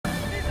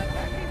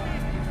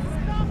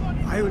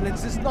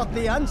Violence is not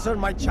the answer,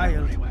 my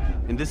child.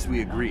 In this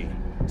we agree.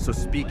 So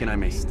speak and I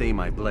may stay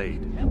my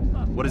blade.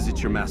 What is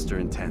it your master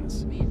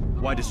intends?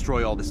 Why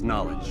destroy all this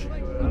knowledge?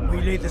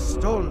 We lay the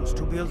stones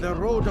to build a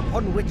road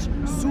upon which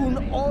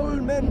soon all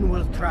men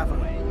will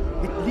travel.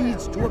 It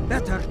leads to a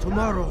better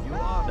tomorrow.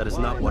 That is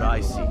not what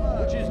I see.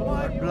 You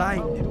are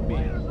blind.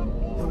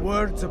 The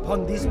words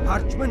upon these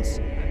parchments,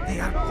 they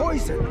are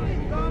poison.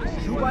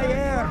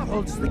 Jubair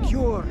holds the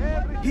cure.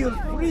 He'll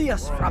free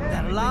us from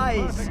their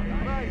lies.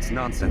 It's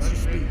nonsense you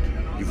speak.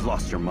 You've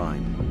lost your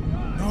mind.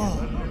 No,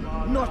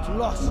 not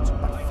lost,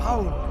 but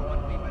found.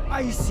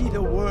 I see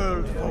the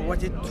world for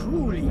what it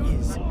truly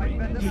is.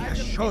 He has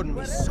shown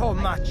me so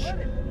much.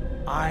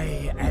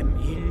 I am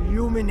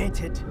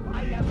illuminated.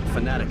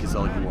 Fanatic is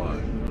all you are,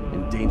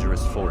 and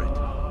dangerous for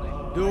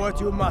it. Do what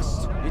you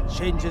must. It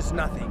changes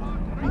nothing.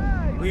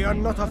 We are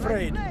not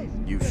afraid.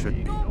 You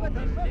should be.